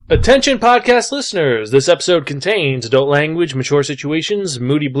Attention podcast listeners, this episode contains adult language, mature situations,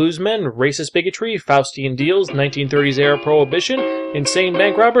 moody bluesmen, racist bigotry, Faustian deals, 1930s era prohibition, insane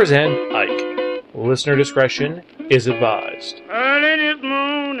bank robbers, and Ike. Listener discretion is advised. Early this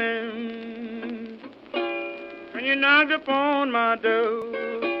morning, when you knocked upon my door,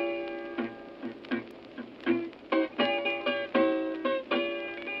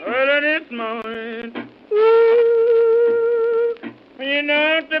 early this morning, when you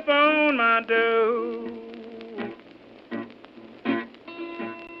knocked upon my door,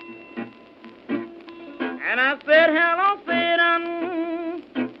 and I said, hello,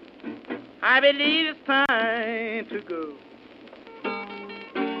 Satan, I believe it's time to go.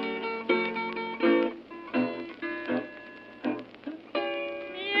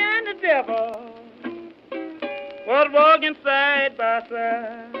 Me and the devil was walking side by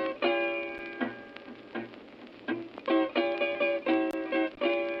side.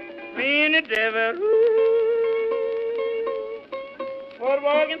 Me and the devil was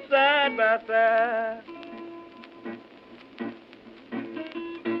walking side by side.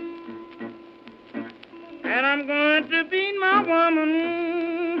 And I'm going to beat my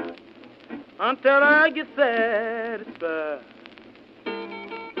woman until I get satisfied.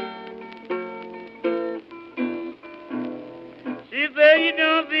 She said you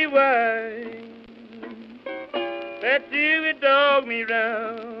don't see why that you would dog me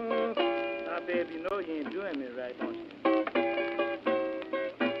round. Now, baby, you know you ain't doing me right, don't you?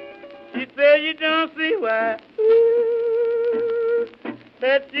 She said you don't see why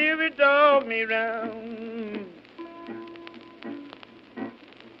that you would dog me round.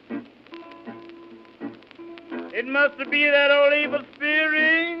 It must be that old evil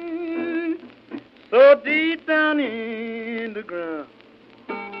spirit so deep down in the ground.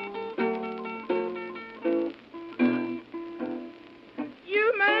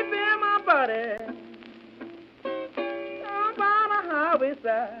 You may bear my body down by the highway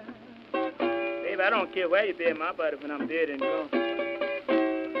side. Baby, I don't care where you bear my body when I'm dead and gone.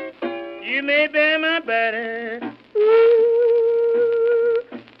 You may bear my body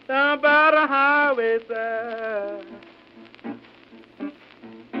down by the highway side.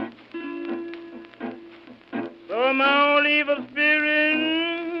 So my old evil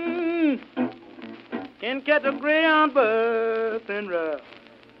spirit can catch a Greyhound bus and ride.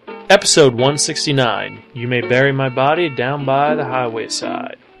 Episode 169, You May Bury My Body Down by the Highway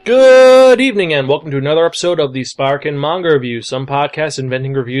Side. Good evening and welcome to another episode of the Sparkin Manga Review, some podcast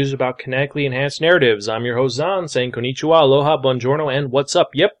inventing reviews about kinetically enhanced narratives. I'm your host Zan, saying konnichiwa, aloha, buongiorno, and what's up?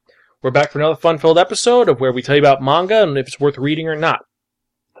 Yep, we're back for another fun-filled episode of where we tell you about manga and if it's worth reading or not.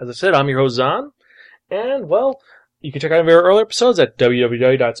 As I said, I'm your host Zan, and well, you can check out our earlier episodes at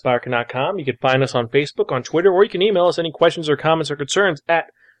www.sparkin.com. You can find us on Facebook, on Twitter, or you can email us any questions or comments or concerns at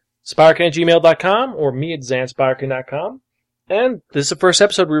sparkin@gmail.com or me at zansparkin.com. And this is the first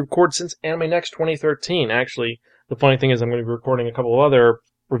episode we recorded since Anime Next 2013. Actually, the funny thing is I'm going to be recording a couple of other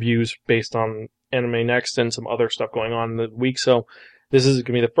reviews based on Anime Next and some other stuff going on in the week. So this is going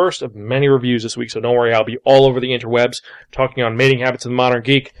to be the first of many reviews this week. So don't worry, I'll be all over the interwebs, talking on Mating Habits of the Modern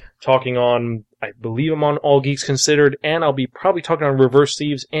Geek, talking on, I believe I'm on All Geeks Considered, and I'll be probably talking on Reverse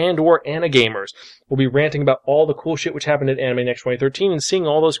Thieves and or Anagamers. We'll be ranting about all the cool shit which happened at Anime Next 2013 and seeing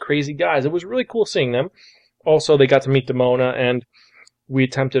all those crazy guys. It was really cool seeing them. Also, they got to meet Demona, and we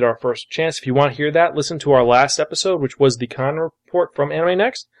attempted our first chance. If you want to hear that, listen to our last episode, which was the con report from Anime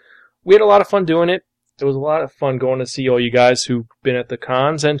Next. We had a lot of fun doing it. It was a lot of fun going to see all you guys who've been at the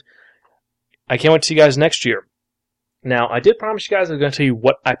cons, and I can't wait to see you guys next year. Now, I did promise you guys I was going to tell you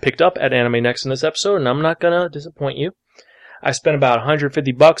what I picked up at Anime Next in this episode, and I'm not going to disappoint you. I spent about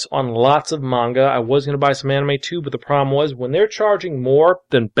 $150 on lots of manga. I was going to buy some anime too, but the problem was when they're charging more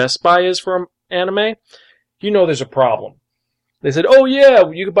than Best Buy is for anime, you know there's a problem. They said, oh yeah,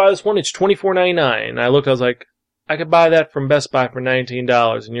 you could buy this one, it's $24.99. And I looked, I was like, I could buy that from Best Buy for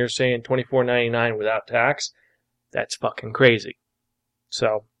 $19, and you're saying $24.99 without tax? That's fucking crazy.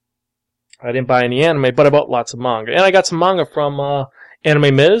 So, I didn't buy any anime, but I bought lots of manga. And I got some manga from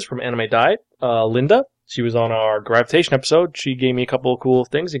Anime Miz, from Anime Diet, Linda. She was on our Gravitation episode. She gave me a couple of cool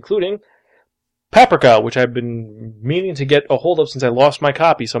things, including Paprika, which I've been meaning to get a hold of since I lost my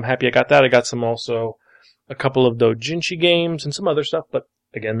copy, so I'm happy I got that. I got some also a couple of doujinshi games and some other stuff, but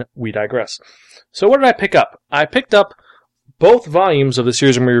again, we digress. So what did I pick up? I picked up both volumes of the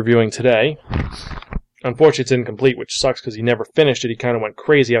series I'm reviewing today. Unfortunately, it's incomplete, which sucks because he never finished it. He kind of went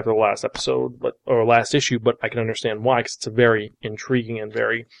crazy after the last episode, or last issue, but I can understand why, because it's a very intriguing and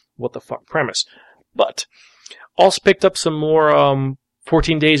very what-the-fuck premise. But also picked up some more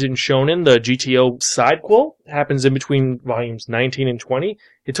 14 Days in Shonen, the GTO sidequel, happens in between volumes 19 and 20.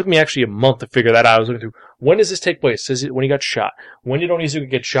 It took me actually a month to figure that out. I was looking through, when does this take place? Is it when he got shot? When did Onizuka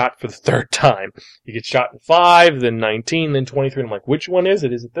get shot for the third time? He gets shot in 5, then 19, then 23. And I'm like, which one is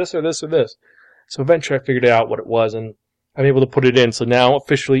it? Is it this or this or this? So eventually I figured out what it was, and I'm able to put it in. So now,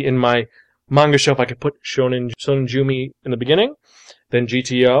 officially in my manga shelf, I can put Shonen Jumi in the beginning, then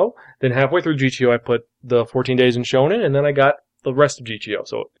GTO, then halfway through GTO I put the 14 Days in Shonen, and then I got the rest of GTO.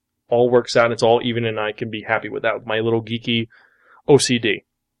 So it all works out, and it's all even, and I can be happy with that, with my little geeky OCD.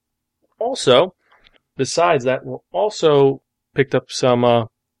 Also, besides that, we also picked up some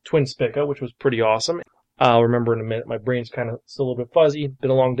Twin Spica, which was pretty awesome. I'll remember in a minute. My brain's kind of still a little bit fuzzy.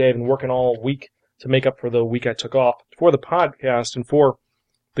 Been a long day. I've been working all week to make up for the week I took off for the podcast and for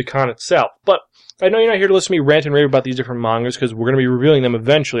the con itself. But I know you're not here to listen to me rant and rave about these different mangas, because we're going to be reviewing them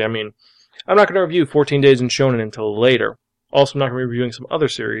eventually. I mean, I'm not going to review 14 Days in Shonen until later. Also, I'm not going to be reviewing some other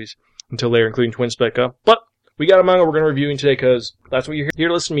series until later, including Twin Spica. But we got a manga we're going to be reviewing today, because that's what you're here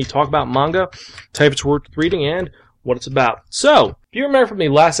to listen to me talk about manga, tell you if it's worth reading, and what it's about. So, if you remember from the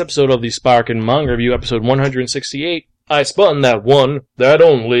last episode of the Sparkin Manga Review, episode 168, I spun that one, that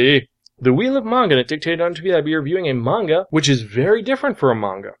only, the Wheel of Manga, and it dictated onto me that I'd be reviewing a manga which is very different for a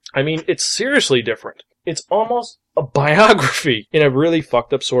manga. I mean, it's seriously different. It's almost a biography in a really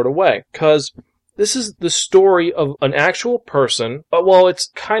fucked up sort of way, because this is the story of an actual person. Well,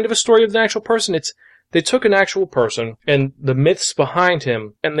 it's kind of a story of an actual person. They took an actual person and the myths behind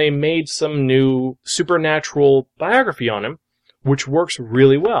him, and they made some new supernatural biography on him, which works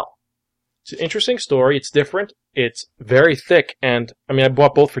really well. It's an interesting story. It's different. It's very thick. And, I mean, I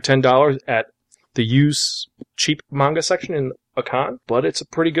bought both for $10 at the used cheap manga section in a con, but it's a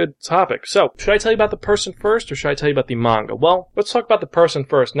pretty good topic. So, should I tell you about the person first, or should I tell you about the manga? Well, let's talk about the person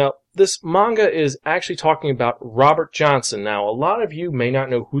first. Now, this manga is actually talking about Robert Johnson. Now, a lot of you may not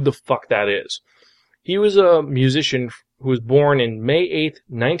know who the fuck that is. He was a musician who was born in May 8th,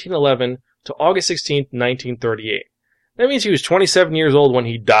 1911 to August 16th, 1938. That means he was 27 years old when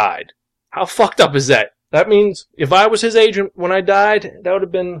he died. How fucked up is that? That means if I was his age when I died, that would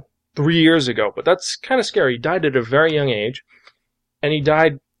have been 3 years ago. But that's kind of scary. He died at a very young age, and he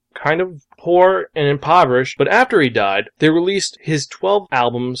died kind of poor and impoverished. But after he died, they released his 12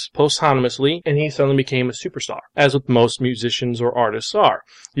 albums posthumously, and he suddenly became a superstar, as with most musicians or artists are.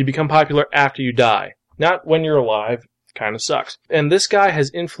 You become popular after you die, not when you're alive. It kind of sucks. And this guy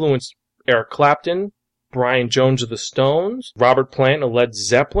has influenced Eric Clapton, Brian Jones of the Stones, Robert Plant of Led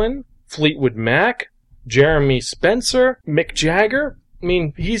Zeppelin, Fleetwood Mac, Jeremy Spencer, Mick Jagger. I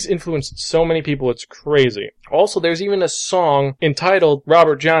mean, he's influenced so many people, it's crazy. Also, there's even a song entitled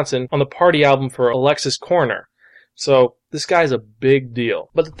Robert Johnson on the Party album for Alexis Corner. So, this guy's a big deal.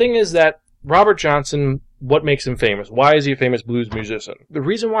 But the thing is that Robert Johnson, what makes him famous? Why is he a famous blues musician? The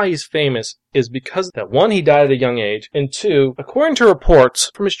reason why he's famous is because that, one, he died at a young age, and two, according to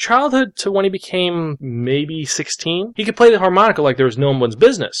reports, from his childhood to when he became maybe 16, he could play the harmonica like there was no one's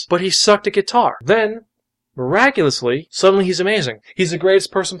business, but he sucked at guitar. Then, miraculously, suddenly he's amazing. He's the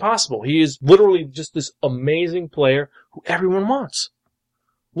greatest person possible. He is literally just this amazing player who everyone wants.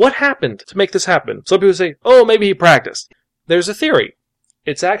 What happened to make this happen? Some people say, oh, maybe he practiced. There's a theory.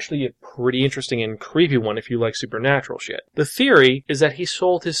 It's actually a pretty interesting and creepy one if you like supernatural shit. The theory is that he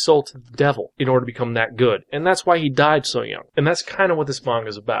sold his soul to the devil in order to become that good, and that's why he died so young. And that's kind of what this manga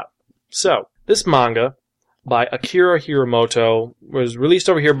is about. So, this manga by Akira Hiramoto was released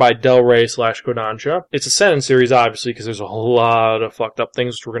over here by Del Rey / Kodansha. It's a Seinen series, obviously, because there's a whole lot of fucked up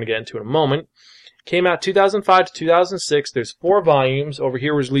things which we're going to get into in a moment. Came out 2005 to 2006. There's 4 volumes. Over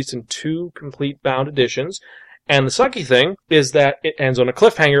here was released in 2 complete bound editions. And the sucky thing is that it ends on a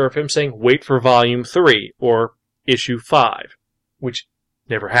cliffhanger of him saying, wait for volume 3, or issue 5, which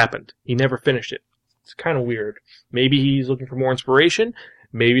never happened. He never finished it. It's kind of weird. Maybe he's looking for more inspiration.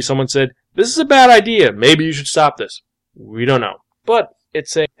 Maybe someone said, this is a bad idea. Maybe you should stop this. We don't know. But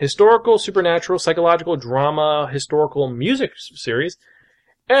it's a historical, supernatural, psychological drama, historical music series.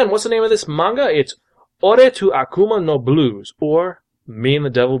 And what's the name of this manga? It's Ore to Akuma no Blues, or Me and the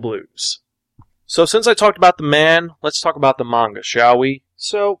Devil Blues. So since I talked about the man, let's talk about the manga, shall we?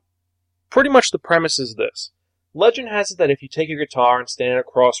 So, pretty much the premise is this. Legend has it that if you take your guitar and stand at a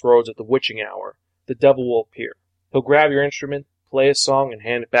crossroads at the witching hour, the devil will appear. He'll grab your instrument, play a song, and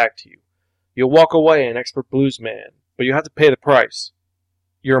hand it back to you. You'll walk away an expert blues man, but you have to pay the price.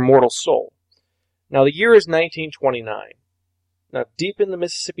 Your immortal soul. Now, the year is 1929. Now, deep in the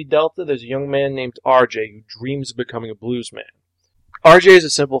Mississippi Delta, there's a young man named RJ who dreams of becoming a blues man. RJ is a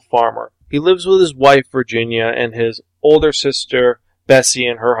simple farmer. He lives with his wife, Virginia, and his older sister, Bessie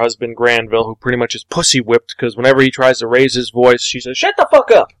and her husband Granville, who pretty much is pussy whipped because whenever he tries to raise his voice, she says, "Shut the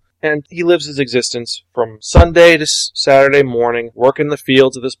fuck up!" And he lives his existence from Sunday to Saturday morning, working the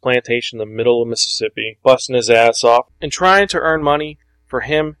fields of this plantation in the middle of Mississippi, busting his ass off, and trying to earn money for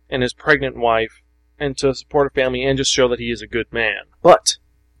him and his pregnant wife, and to support a family, and just show that he is a good man. But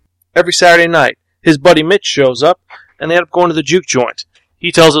every Saturday night, his buddy Mitch shows up, and they end up going to the juke joint.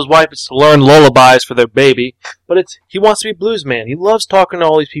 He tells his wife it's to learn lullabies for their baby, but he wants to be a blues man. He loves talking to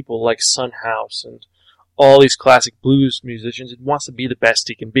all these people like Son House and all these classic blues musicians. He wants to be the best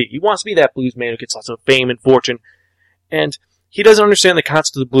he can be. He wants to be that blues man who gets lots of fame and fortune, and he doesn't understand the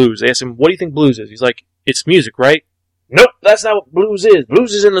concept of the blues. They ask him, "What do you think blues is?" He's like, "It's music, right?" "Nope, that's not what blues is.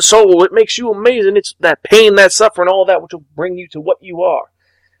 Blues is in the soul. It makes you amazing. It's that pain, that suffering, all that which will bring you to what you are."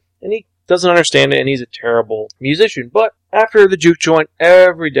 And he doesn't understand it, and he's a terrible musician. But after the juke joint,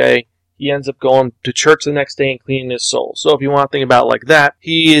 every day, he ends up going to church the next day and cleaning his soul. So if you want to think about it like that,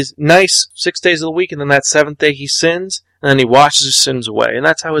 he is nice 6 days of the week, and then that seventh day he sins, and then he washes his sins away. And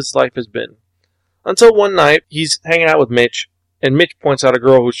that's how his life has been. Until one night, he's hanging out with Mitch, and Mitch points out a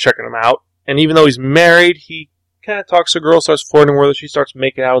girl who's checking him out. And even though he's married, he kind of talks to a girl, starts flirting with her, she starts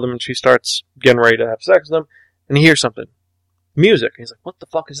making out with him, and she starts getting ready to have sex with him, and he hears something. Music. And he's like, "What the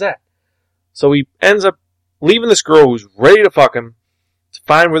fuck is that?" So he ends up leaving this girl who's ready to fuck him to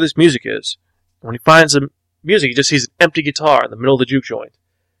find where this music is. When he finds the music, he just sees an empty guitar in the middle of the juke joint.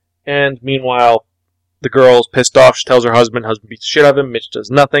 And meanwhile, the girl's pissed off. She tells her husband beats the shit out of him. Mitch does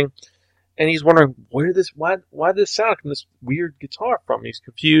nothing. And he's wondering, why did this sound from this weird guitar from? He's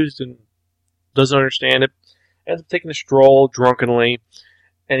confused and doesn't understand it. Ends up taking a stroll drunkenly.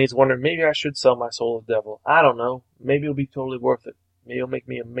 And he's wondering, maybe I should sell my soul to the devil. I don't know. Maybe it'll be totally worth it. Maybe it'll make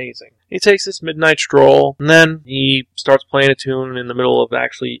me amazing. He takes this midnight stroll, and then he starts playing a tune in the middle of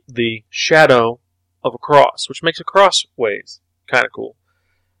actually the shadow of a cross, which makes a crossways kind of cool.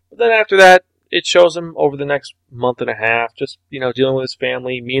 But then after that, it shows him over the next month and a half, just, dealing with his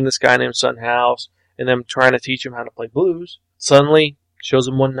family, me and this guy named Son House, and them trying to teach him how to play blues. Suddenly, shows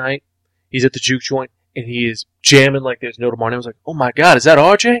him one night, he's at the juke joint, and he is jamming like there's no tomorrow. And I was like, "Oh my God, is that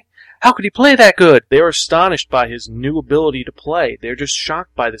RJ? How could he play that good?" They were astonished by his new ability to play. They're just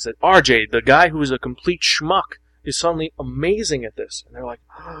shocked by this. That RJ, the guy who is a complete schmuck, is suddenly amazing at this. And they're like,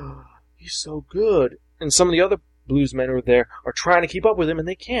 "Oh, he's so good." And some of the other blues men who are there are trying to keep up with him, and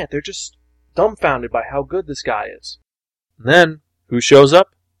they can't. They're just dumbfounded by how good this guy is. And then, who shows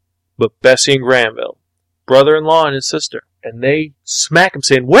up? But Bessie and Granville, brother-in-law and his sister. And they smack him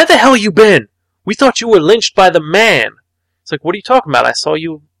saying, "Where the hell you been? We thought you were lynched by the man." It's like, "What are you talking about? I saw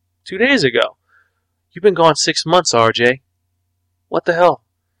you 2 days ago. You've been gone 6 months, RJ. What the hell?"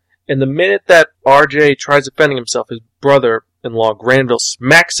 And the minute that RJ tries defending himself, his brother-in-law, Granville,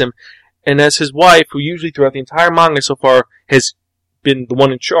 smacks him. And as his wife, who usually throughout the entire manga so far has been the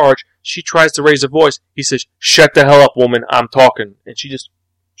one in charge, she tries to raise her voice. He says, "Shut the hell up, woman. I'm talking." And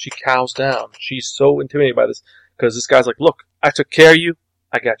she cows down. She's so intimidated by this. Because this guy's like, "Look, I took care of you.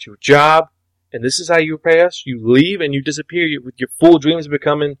 I got you a job. And this is how you repay us? You leave and you disappear with your full dreams of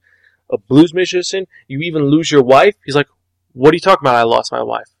becoming a blues musician. You even lose your wife." He's like, "What are you talking about? I lost my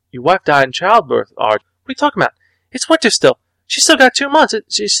wife." "Your wife died in childbirth, Ard." "What are you talking about? It's winter still. She's still got 2 months.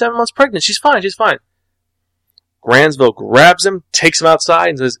 She's 7 months pregnant. She's fine. She's fine." Granville grabs him, takes him outside,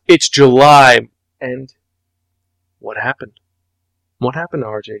 and says, "It's July." And what happened? What happened to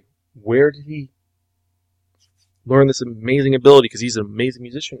RJ? Where did he learn this amazing ability? Because he's an amazing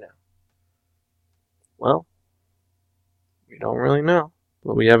musician now. Well, we don't really know,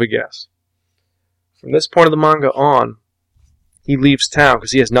 but we have a guess. From this point of the manga on, he leaves town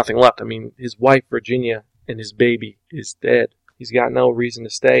because he has nothing left. I mean, his wife, Virginia, and his baby is dead. He's got no reason to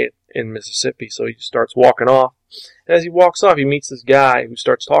stay in Mississippi, so he starts walking off. And as he walks off, he meets this guy who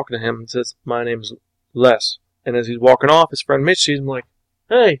starts talking to him and says, "My name's Les." And as he's walking off, his friend Mitch sees him like,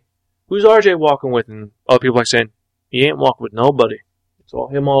 "Hey, who's RJ walking with?" And other people are saying, "He ain't walking with nobody. It's all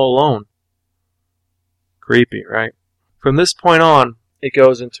him all alone." Creepy, right? From this point on, it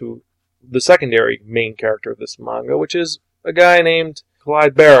goes into the secondary main character of this manga, which is a guy named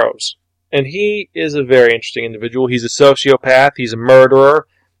Clyde Barrows. And he is a very interesting individual. He's a sociopath, he's a murderer,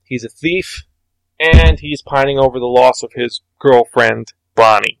 he's a thief, and he's pining over the loss of his girlfriend,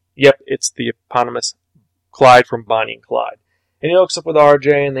 Bonnie. Yep, it's the eponymous Clyde from Bonnie and Clyde. And he hooks up with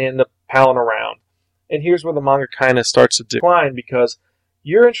RJ, and they end up palling around. And here's where the manga kind of starts to decline, because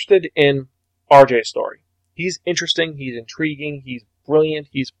you're interested in RJ's story. He's interesting, he's intriguing, he's brilliant,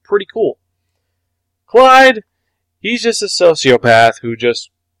 he's pretty cool. Clyde, he's just a sociopath who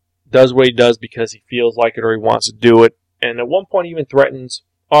just does what he does because he feels like it or he wants to do it. And at one point he even threatens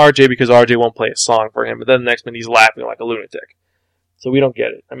RJ because RJ won't play a song for him. But then the next minute he's laughing like a lunatic. So we don't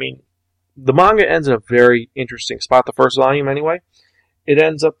get it. I mean, the manga ends in a very interesting spot, the first volume anyway. It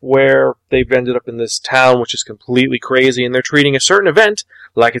ends up where they've ended up in this town, which is completely crazy, and they're treating a certain event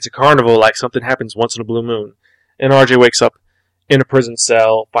like it's a carnival, like something happens once in a blue moon. And RJ wakes up in a prison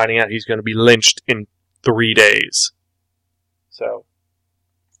cell, finding out he's going to be lynched in 3 days. So,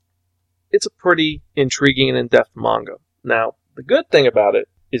 it's a pretty intriguing and in-depth manga. Now, the good thing about it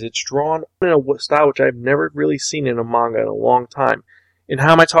is it's drawn in a style which I've never really seen in a manga in a long time. And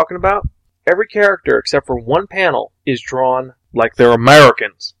how am I talking about? Every character, except for one panel, is drawn like they're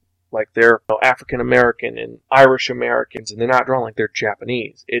Americans. Like they're African American and Irish Americans, and they're not drawn like they're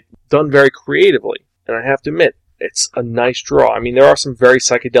Japanese. It's done very creatively, and I have to admit, it's a nice draw. I mean, there are some very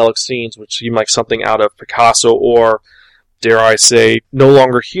psychedelic scenes which seem like something out of Picasso or, dare I say, No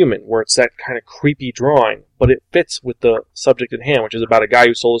Longer Human, where it's that kind of creepy drawing, but it fits with the subject at hand, which is about a guy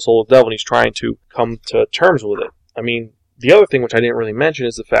who sold his soul to the devil, and he's trying to come to terms with it. I mean, the other thing which I didn't really mention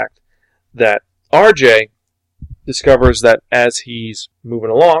is the fact that RJ discovers that as he's moving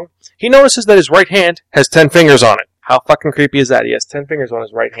along, he notices that his right hand has 10 fingers on it. How fucking creepy is that? He has 10 fingers on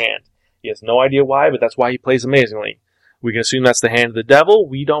his right hand. He has no idea why, but that's why he plays amazingly. We can assume that's the hand of the devil.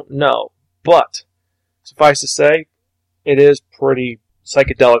 We don't know. But, suffice to say, it is pretty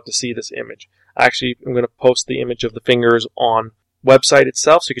psychedelic to see this image. Actually, I'm going to post the image of the fingers on website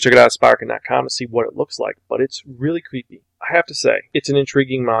itself, so you can check it out at Spirekin.com to see what it looks like. But it's really creepy. I have to say, it's an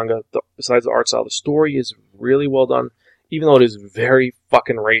intriguing manga. Besides the art style, the story is really well done, even though it is very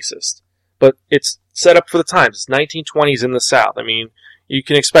fucking racist. But it's set up for the times. It's 1920s in the South. I mean, you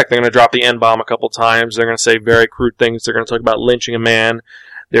can expect they're going to drop the N-bomb a couple times. They're going to say very crude things. They're going to talk about lynching a man.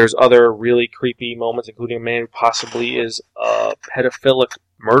 There's other really creepy moments, including a man who possibly is a pedophilic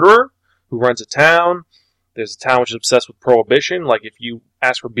murderer who runs a town. There's a town which is obsessed with prohibition. Like, if you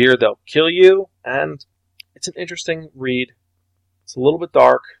ask for beer, they'll kill you. And it's an interesting read. It's a little bit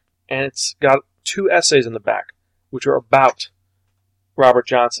dark. And it's got 2 essays in the back, which are about Robert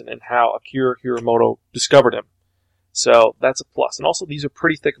Johnson and how Akira Hiramoto discovered him. So that's a plus. And also, these are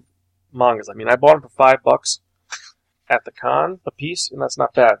pretty thick mangas. I mean, I bought them for $5 at the con a piece, and that's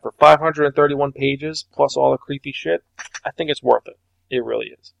not bad. For 531 pages, plus all the creepy shit, I think it's worth it. It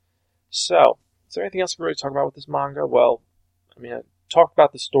really is. So, is there anything else to really talk about with this manga? Well, I mean, I talked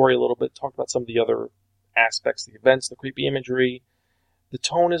about the story a little bit, talked about some of the other aspects, the events, the creepy imagery. The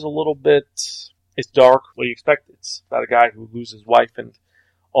tone is a little bit, it's dark. What do you expect? It's about a guy who loses his wife and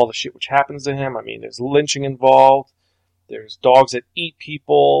all the shit which happens to him. I mean, there's lynching involved. There's dogs that eat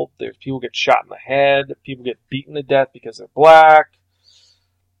people. There's people get shot in the head. People get beaten to death because they're black.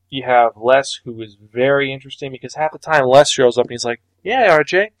 You have Les, who is very interesting because half the time Les shows up and he's like, yeah,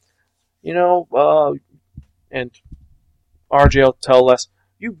 RJ, and RJ will tell Les,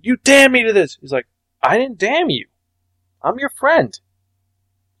 you damn me to this. He's like, I didn't damn you. I'm your friend.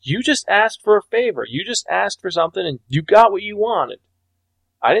 You just asked for a favor. You just asked for something and you got what you wanted.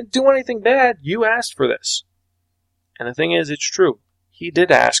 I didn't do anything bad. You asked for this. And the thing is, it's true. He did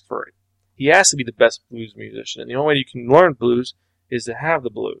ask for it. He asked to be the best blues musician. And the only way you can learn blues is to have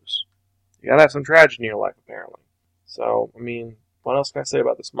the blues. You gotta have some tragedy in your life, apparently. So, I mean, what else can I say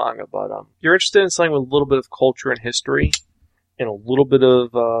about this manga? But if you're interested in something with a little bit of culture and history, and a little bit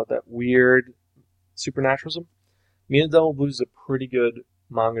of that weird supernaturalism, Me and the Devil Blues is a pretty good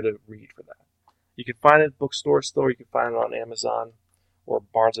manga to read for that. You can find it at bookstores still, or you can find it on Amazon or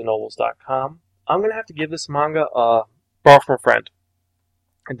BarnesandNobles.com. I'm going to have to give this manga a borrow from a friend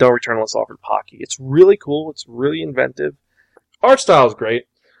and don't return unless offered Pocky. It's really cool. It's really inventive. Art style is great.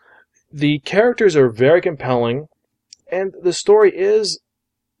 The characters are very compelling. And the story is,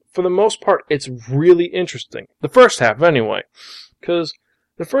 for the most part, it's really interesting. The first half, anyway. Because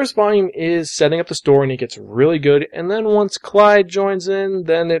the first volume is setting up the story and it gets really good. And then once Clyde joins in,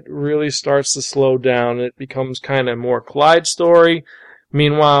 then it really starts to slow down. It becomes kind of more Clyde's story.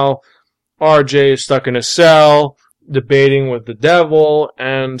 Meanwhile, RJ is stuck in a cell, debating with the devil,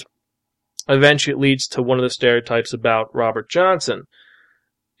 and eventually it leads to one of the stereotypes about Robert Johnson.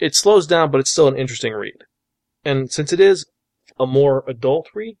 It slows down, but it's still an interesting read. And since it is a more adult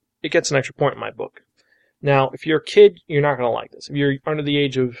read, it gets an extra point in my book. Now, if you're a kid, you're not going to like this. If you're under the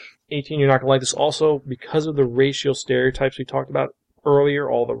age of 18, you're not going to like this. Also, because of the racial stereotypes we talked about earlier,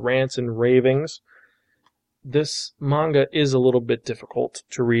 all the rants and ravings, this manga is a little bit difficult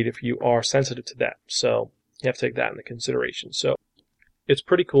to read if you are sensitive to that. So you have to take that into consideration. So it's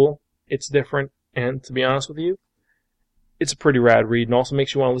pretty cool. It's different. And to be honest with you, it's a pretty rad read and also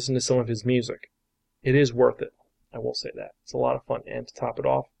makes you want to listen to some of his music. It is worth it. I will say that. It's a lot of fun. And to top it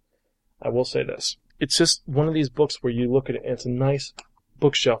off, I will say this. It's just one of these books where you look at it and it's a nice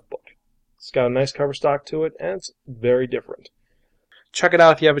bookshelf book. It's got a nice cover stock to it and it's very different. check it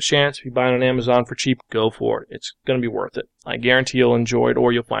out if you have a chance. If you buy it on Amazon for cheap, go for it. It's going to be worth it. I guarantee you'll enjoy it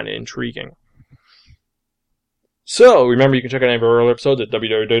or you'll find it intriguing. So, remember you can check out any of our earlier episodes at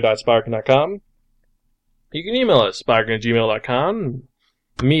www.spirekin.com. You can email us, spirekin@gmail.com.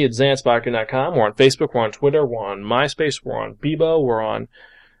 Me at zanspirekin.com. We're on Facebook, we're on Twitter, we're on MySpace, we're on Bebo, we're on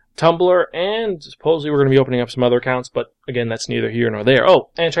Tumblr, and supposedly we're going to be opening up some other accounts, but again, that's neither here nor there.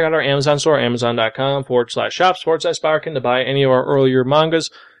 Oh, and check out our Amazon store, amazon.com/shops/Spirekin to buy any of our earlier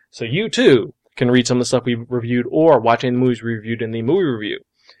mangas, so you too can read some of the stuff we've reviewed or watch any of the movies we reviewed in the movie review.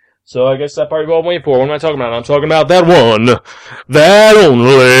 So I guess that part you've all been waiting for. What am I talking about? I'm talking about that one, that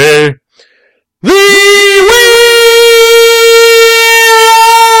only, the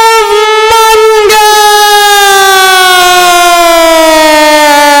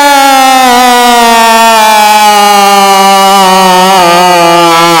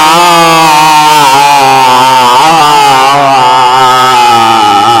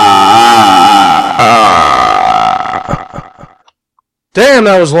Damn,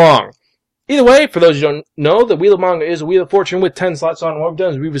 that was long. Either way, for those who don't know, the Wheel of Manga is a Wheel of Fortune with 10 slots on. What we've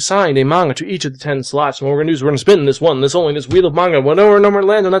done is we've assigned a manga to each of the 10 slots. And what we're going to do is we're going to spin this one, this only, this Wheel of Manga. Whatever number it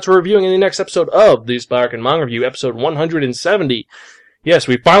lands on, that's what we're reviewing in the next episode of the Spirekin Manga Review, episode 170. Yes,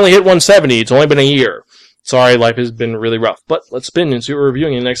 we finally hit 170. It's only been a year. Sorry, life has been really rough. But let's spin and see what we're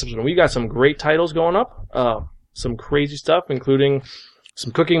reviewing in the next episode. We got some great titles going up. Some crazy stuff, including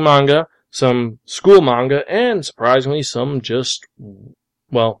some cooking manga, some school manga, and surprisingly, some just,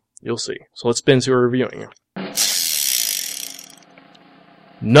 well, you'll see. So let's spin and see what we're reviewing.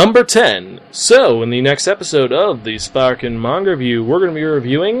 Number 10. So, in the next episode of the Spirekin Manga Review, we're going to be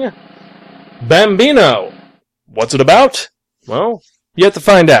reviewing Bambino. What's it about? Well, you have to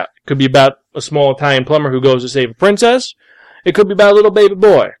find out. It could be about a small Italian plumber who goes to save a princess. It could be about a little baby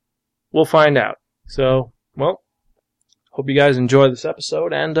boy. We'll find out. So, well, hope you guys enjoy this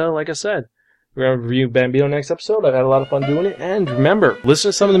episode, and like I said, we're going to review Bambino next episode. I've had a lot of fun doing it, and remember, listen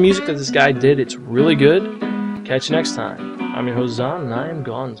to some of the music that this guy did. It's really good. Catch you next time. I'm your host, Zahn, and I am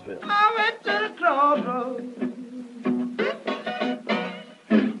Gonzville. I went to the crossroads,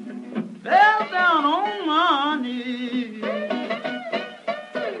 fell down on my knees.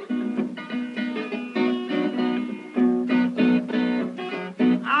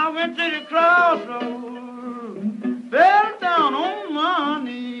 I went to the crossroads, fell down on my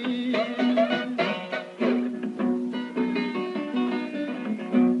knees.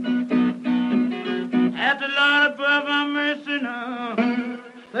 At the Lord above, I'm mercy now.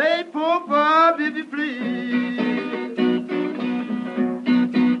 Say, poor Bob, if you please.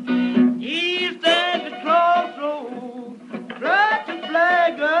 He stands at the crossroads, tried to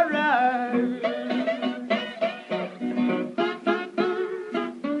flag a ride.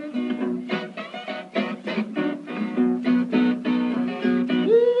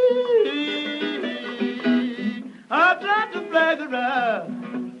 I tried to flag a ride.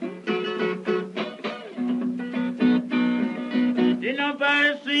 Did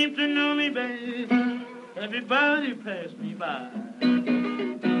nobody seem to know me, babe? Everybody passed me by.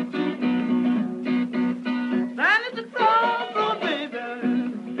 Standing at the crossroad, baby,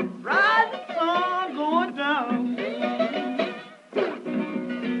 riding the sun going down.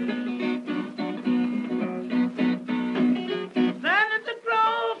 Standing at the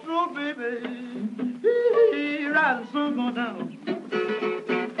crossroad, baby, riding the sun going down.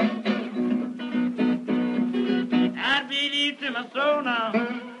 I believe to my soul now,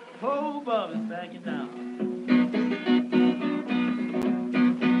 oh, Bob is backing down.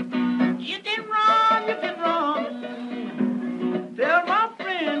 You can run, tell my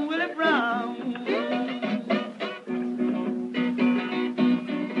friend Willie Brown.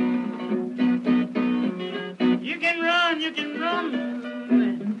 You can run,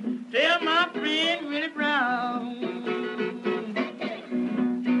 tell my friend Willie Brown.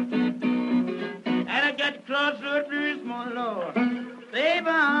 And I got to cross the bridge, my Lord. Baby,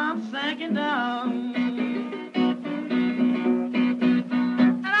 I'm sinking down.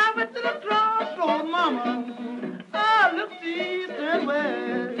 And I went to the crossroad, mama. I looked east and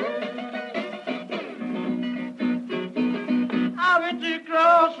west. I went to the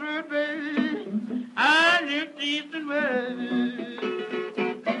crossroad, baby. I looked east and west.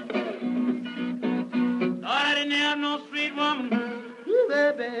 Lord, I didn't have no sweet woman. Ooh,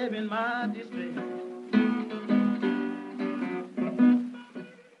 baby, in my district.